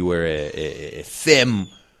time you were a firm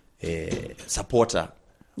supporter of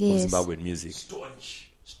Yes. Zimbabwean music.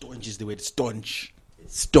 Staunch is the word, staunch.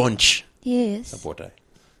 Staunch Yes. supporter.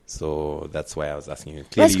 So that's why I was asking you. Well,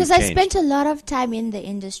 Clearly it's because you've I changed. spent a lot of time in the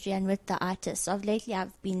industry and with the artists. Of lately,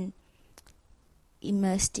 I've been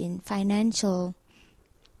immersed in financial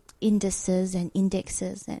indices and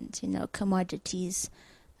indexes and, commodities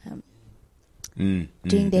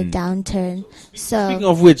during their downturn. So, Speaking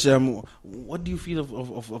of which, what do you feel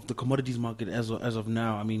of the commodities market as of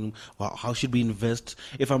now? I mean, how should we invest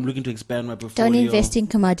if I'm looking to expand my portfolio? don't invest in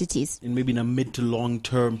commodities. in maybe in a mid to long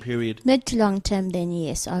term period. Mid to long term, then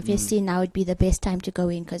yes. Obviously, now would be the best time to go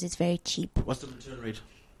in because it's very cheap. What's the return rate?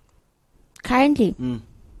 Currently,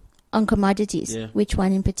 on commodities, Yeah. which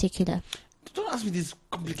one in particular? Don't ask me these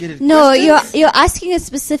complicated No, questions. you're asking a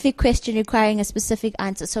specific question requiring a specific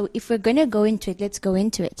answer. So if we're gonna go into it, let's go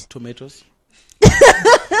into it. Tomatoes.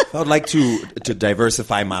 I would like to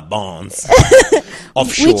diversify my bonds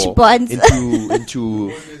offshore. Which bonds?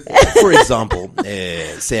 Into for example,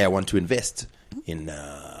 say I want to invest in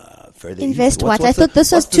further Invest east? what? I thought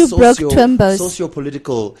this was two broke Twimbos.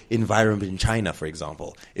 Socio-political environment in China, for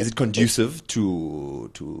example, is it conducive to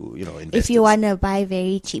investors? If you want to buy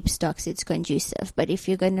very cheap stocks, it's conducive. But if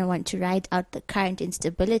you're going to want to ride out the current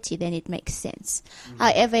instability, then it makes sense.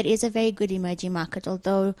 However, it is a very good emerging market,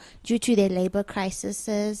 although due to their labor crises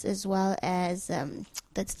as well as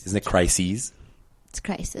Isn't it crises? it's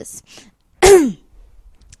crisis.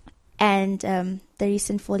 And the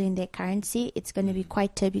recent fall in their currency, it's going to be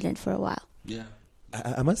quite turbulent for a while. Yeah.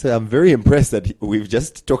 I must say, I'm very impressed that we've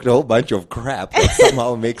just talked a whole bunch of crap that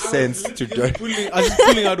somehow makes sense to join. I was just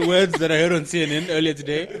pulling out words that I heard on CNN earlier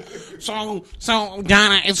today. So,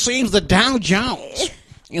 Donna, it seems the Dow Jones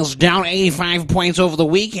is down 85 points over the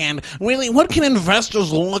weekend. Really, what can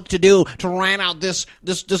investors look to do to ride out this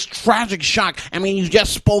tragic shock? I mean, you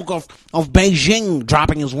just spoke of Beijing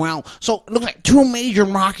dropping as well. So, it looks like two major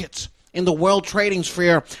markets in the world trading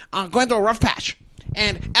sphere are going through a rough patch.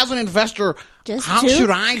 And as an investor, Just how two? should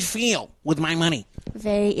I feel with my money?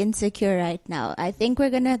 Very insecure right now. I think we're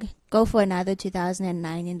going to go for another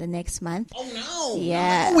 2009 in the next month. Oh, no.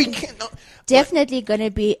 Yeah. No, we can't. No. Definitely going to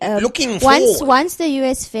be Looking once forward. the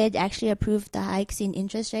US Fed actually approved the hikes in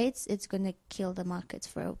interest rates, it's going to kill the markets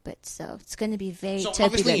for a bit. So it's going to be very So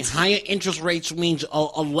turbulent. obviously, higher interest rates means a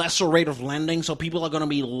lesser rate of lending, so people are going to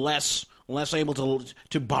be less able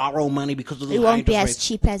to borrow money because of the It high won't be interest as rates.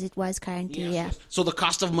 cheap as it was currently. Yes, Yeah. yes. So the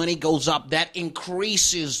cost of money goes up. That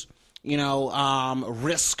increases,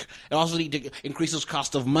 risk. It also increases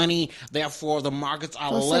cost of money. Therefore, the markets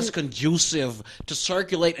are Also- less conducive to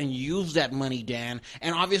circulate and use that money, Dan.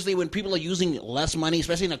 And obviously, when people are using less money,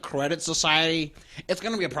 especially in a credit society, it's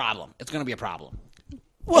going to be a problem. It's going to be a problem.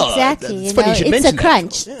 Well, Exactly. it's funny you should It's a mention that.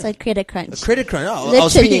 crunch. It's a credit crunch. A credit crunch. Oh, I was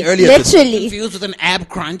Literally. speaking earlier. To, Literally. Confused with an ab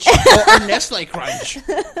crunch or a Nestle crunch.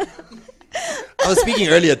 I was speaking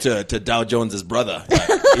earlier to Dow Jones's brother,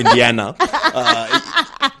 Indiana.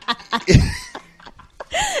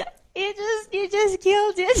 You just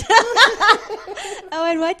killed it. Oh,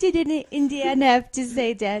 and what did Indiana have to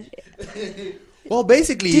say, Dad? Well,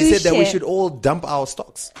 basically, Do he said that we share. should all dump our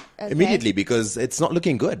stocks Okay. immediately because it's not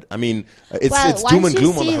looking good. I mean, it's Well, doom once and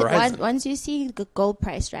you gloom on the see- horizon. Once you see the gold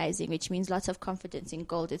price rising, which means lots of confidence in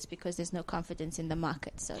gold, it's because there's no confidence in the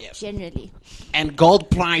market. So Yes. generally, And gold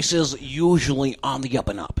prices usually on the up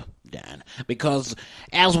and up, Dan, because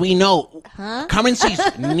as we know, currencies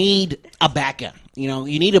need a backer. You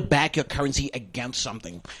need to back your currency against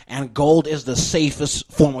something, and gold is the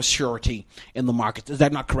safest form of surety in the market. Is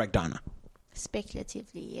that not correct, Donna?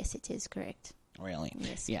 speculatively, yes, it is correct. Really?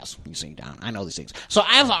 Yes. You see, Don, I know these things. So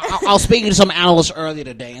I was speaking to some analysts earlier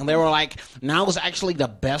today, and they were like, now is actually the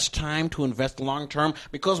best time to invest long term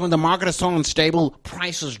because when the market is so unstable,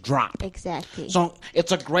 prices drop. Exactly. So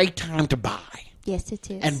it's a great time to buy. Yes,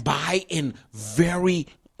 it is. And buy in very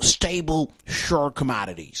stable, sure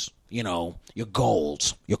commodities. Your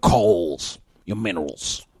golds, your coals, your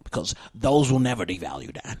minerals, because those will never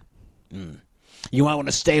devalue, Dan. You might want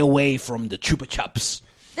to stay away from the Chupa Chups,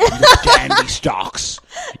 the dandy stocks.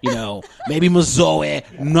 Maybe Mazoe,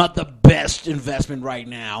 not the best investment right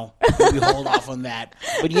now. Maybe hold off on that.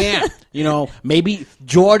 But yeah, maybe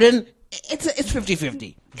Jordan. It's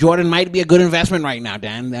 50-50. Jordan might be a good investment right now,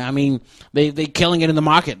 Dan. I mean, they're killing it in the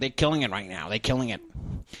market. They're killing it right now. They're killing it.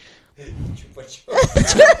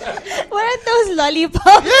 What are those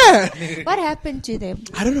lollipops? Yeah. What happened to them?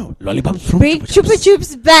 I don't know. Lollipops from Bring Chupa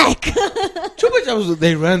Chups back. Chupa Chups.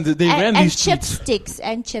 They ran and these streets.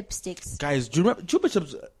 chipsticks. Guys, do you remember Chupa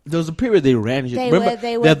Chups? There was a period they ran. They remember were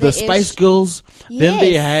they had the the Spice ish. Girls. Then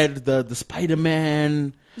they Yes. had the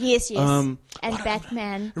Spider-Man. Yes. Um, And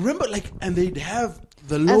Batman. Remember, and they'd have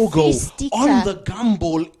the logo free sticker. on the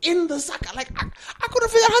gumball in the sucker. I couldn't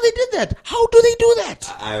figure out how they did that. How do they do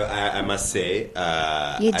that? I must say, You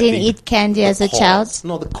I didn't think eat candy the as a cause- child?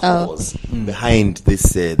 No, the Oh. cause behind this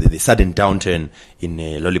the sudden downturn in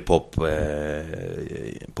lollipop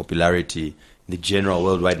popularity in the general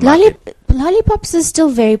worldwide market. Lollipops is still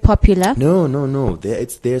very popular. No.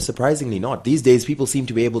 They're surprisingly not. These days, people seem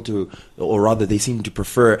to be able to, or rather, they seem to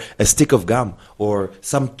prefer a stick of gum or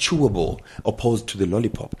some chewable opposed to the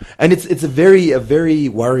lollipop. And it's a very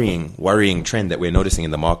worrying trend that we're noticing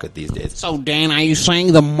in the market these days. So, Dan, are you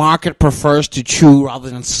saying the market prefers to chew rather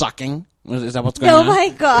than sucking? Is that what's going Oh on? my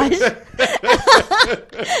gosh.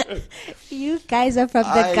 You guys are from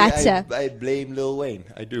the gutter. I blame Lil Wayne.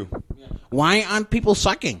 I do. Why aren't people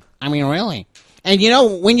sucking? I mean, really? And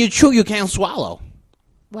when you chew, you can't swallow.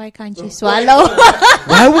 Why can't you swallow?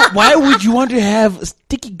 Why would you want to have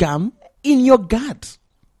sticky gum in your gut?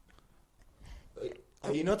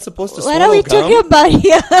 Are you not supposed to What swallow are we gum? talking about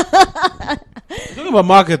here? Talking about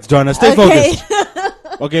markets, Donna. Stay Okay.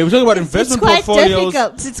 focused. Okay, we're talking about investment quite portfolios,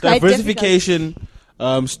 difficult. It's quite diversification,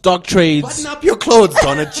 stock trades. Button up your clothes,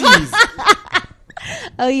 Donna. Jeez.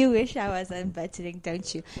 Oh, you wish I was unbuttoning,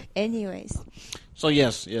 don't you? Anyways, So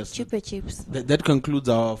yes. chupa chups. That concludes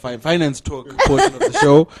our finance talk portion of the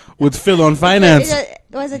show with Phil on finance. It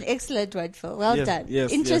was an excellent one, Phil. Well Yes, done.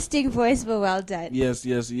 yes, Interesting voice, but well done. Yes.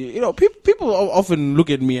 You know, people often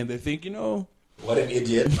look at me and they think, you know, What an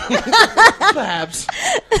idiot. perhaps.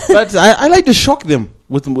 But I like to shock them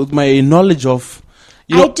with my knowledge of.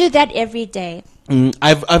 You know, I do that every day.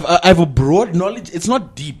 I've a broad knowledge. It's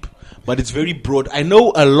not deep, but it's very broad. I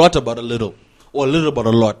know a lot about a little, or a little about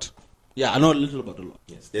a lot. Yeah, I know a little about a lot.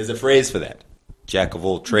 Yes, there's a phrase for that. Jack of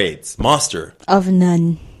all trades. Master. Of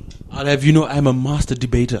none. I'll have you know I'm a master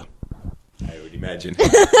debater. I would imagine.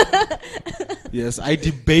 Yes, I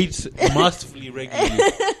debate masterfully regularly.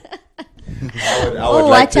 I would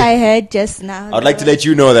like I heard just now. I'd like to let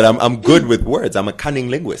you know that I'm good with words. I'm a cunning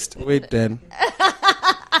linguist. Wait then.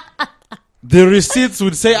 The receipts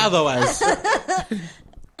would say otherwise.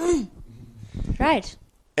 Right.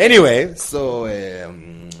 Anyway, so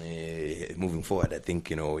moving forward, I think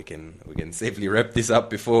we can safely wrap this up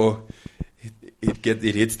before it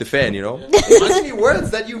hits the fan. Many words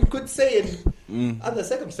that you could say in other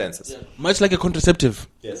circumstances. Much like a contraceptive.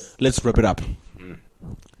 Yes, Let's wrap it up.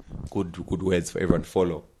 good words for everyone to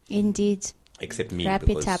follow, Indeed. except me. Wrap it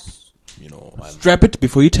because, up. Strap it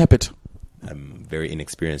before you tap it. I'm very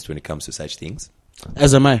inexperienced when it comes to such things,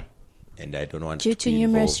 As am I. and I don't want Due to be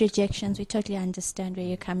numerous involved. rejections, we totally understand where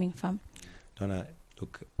you're coming from. Donna,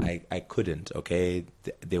 look, I couldn't. Okay,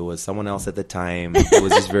 there was someone else at the time. It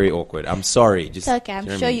was just very awkward. I'm sorry. Just It's okay. I'm you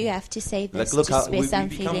know what sure I mean? you have to say Like, this look to how spare we some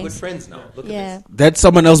become good feelings. friends now. Look at Yeah. this. That's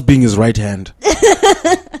someone else being his right hand.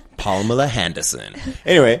 Pamela Henderson.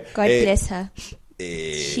 Anyway, God bless her.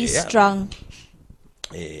 She's strong.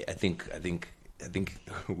 I think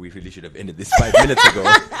we really should have ended this 5 minutes ago.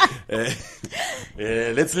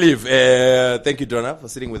 Let's leave. Thank you, Donna, for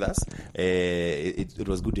sitting with us. It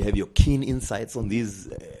was good to have your keen insights on these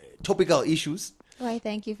topical issues. Why,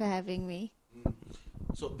 thank you for having me.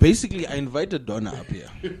 So basically, I invited Donna up here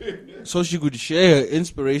so she could share her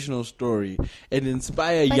inspirational story and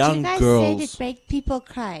inspire But young you guys girls. said it made people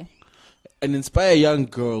cry. And inspire young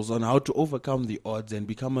girls on how to overcome the odds and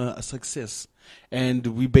become a success. And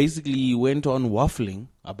we basically went on waffling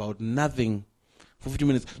about nothing for 50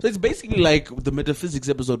 minutes. So it's basically like the metaphysics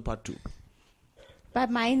episode part 2. But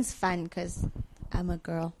mine's fun because I'm a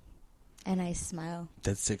girl and I smile.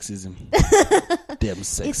 That's sexism. Damn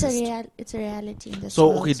sexist. It's a reality in this So,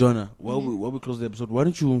 world. okay, Donna, while we close the episode, why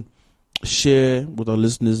don't you share with our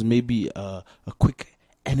listeners maybe a quick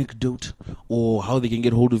anecdote or how they can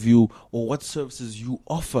get hold of you or what services you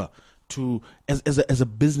offer to as a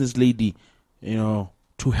business lady,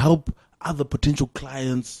 to help other potential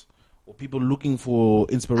clients or people looking for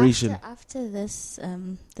inspiration. After this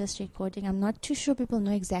recording, I'm not too sure people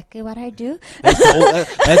know exactly what I do. That's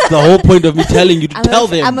the whole point of me telling you to tell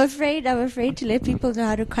them. I'm afraid to let people know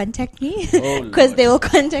how to contact me Oh, because Lord. they will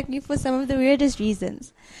contact me for some of the weirdest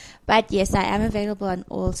reasons. But yes, I am available on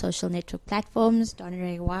all social network platforms. Donna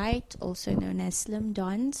Ray White, also known as Slim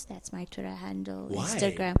Dons. That's my Twitter handle. Why?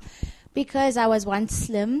 Instagram. Because I was once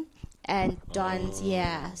slim and Dons,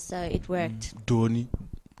 so it worked.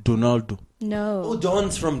 Donaldo. No. Oh,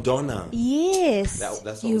 Don's from Donna. Yes. That's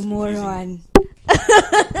what you was confusing. moron.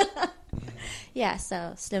 Yeah,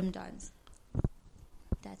 so Slim Dons.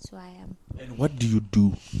 That's who I am. And what do you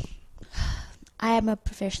do? I am a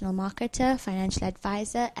professional marketer, financial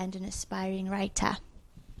advisor, and an aspiring writer.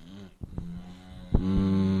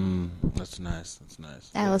 That's nice.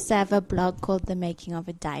 I also have a blog called The Making of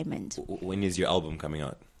a Diamond. When is your album coming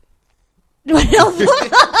out?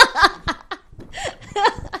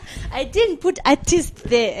 I didn't put artist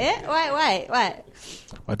there. Eh? Why?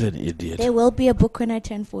 What an idiot. There will be a book when I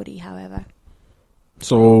turn 40, however.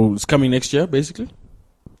 So it's coming next year, basically?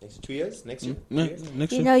 Next 2 years? Next year?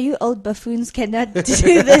 Next You year? know, you old buffoons cannot do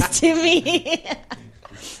this to me.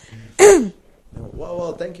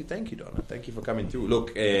 Well, thank you, Donna. Thank you for coming through.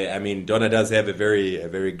 Look, Donna does have a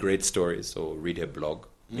very great story. So read her blog,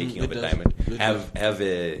 Making of a does. Diamond. It Have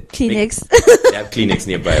a Kleenex. have Kleenex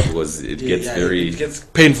nearby because it gets it gets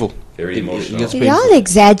painful. very It emotional. gets painful. Y'all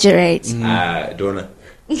exaggerate. Donna.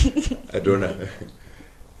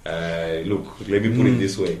 Look, let me put it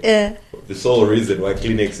this way. The sole reason why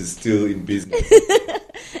Kleenex is still in business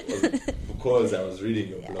was because I was reading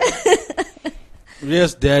your blog.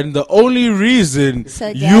 Yes, Dan, the only reason So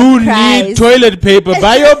you Dan need cries. toilet paper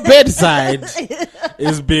by your bedside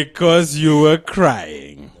is because you were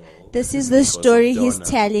crying. This is the story he's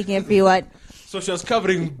Donna. telling everyone. So she was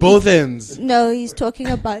covering both ends. No, he's talking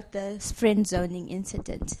about the friend zoning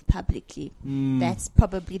incident publicly. That's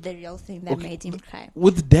probably the real thing that made him cry.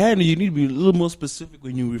 With Dan, you need to be a little more specific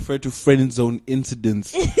when you refer to friend zone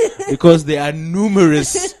incidents because they are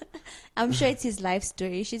numerous. I'm sure it's his life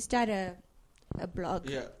story. You should start a blog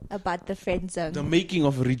about the friend zone. The making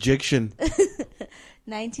of rejection.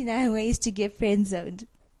 99 ways to get friend zoned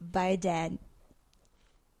by Dan.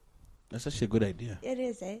 That's actually a good idea. It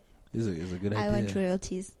is, eh? It's a good idea. I want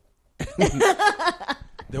royalties.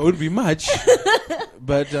 There won't be much,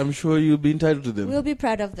 but I'm sure you'll be entitled to them. We'll be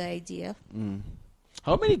proud of the idea.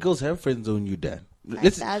 How many girls have friend zoned you, Dan?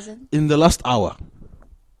 5,000. In the last hour.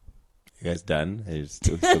 You guys done? It's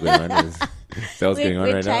still going on? Is that what's going on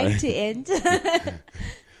We're right trying now? to end.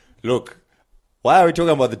 Look, why are we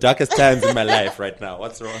talking about the darkest times in my life right now?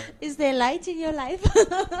 What's wrong? Is there light in your life?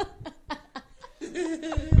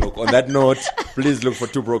 Look, on that note, please look for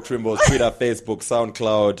Two Broke Twimbos, Twitter, Facebook,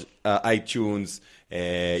 SoundCloud, iTunes,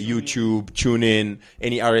 YouTube, TuneIn,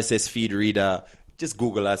 any RSS feed reader. Just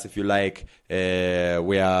Google us if you like. We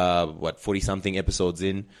are, 40-something episodes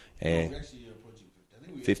in?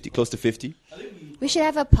 50, close to 50. We should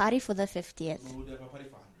have a party for the 50th.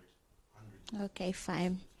 Okay,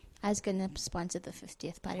 fine. I was going to sponsor the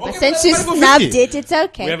 50th party. But since you snubbed it, it's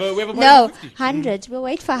okay. We have a party no, for 50. 100. We'll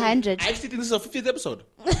wait for 100. I actually think this is our 50th episode.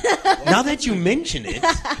 Now that you mention it,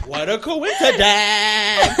 What a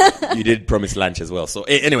coincidence! you did promise lunch as well. So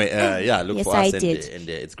anyway, look Yes, for I us, did. and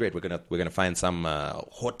it's great. We're gonna find some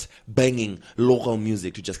hot, banging local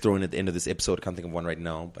music to just throw in at the end of this episode. Can't think of one right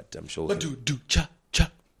now, but I'm sure. Cha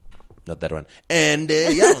cha. Not that one. And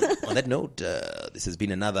on that note, this has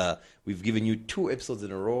been another. We've given you 2 episodes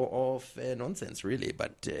in a row of nonsense, really.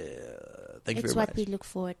 But thank you It's very what much. we look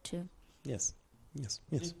forward to. Yes.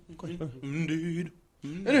 Indeed.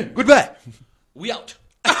 Anyway, goodbye. We out.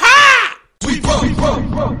 We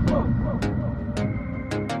broke.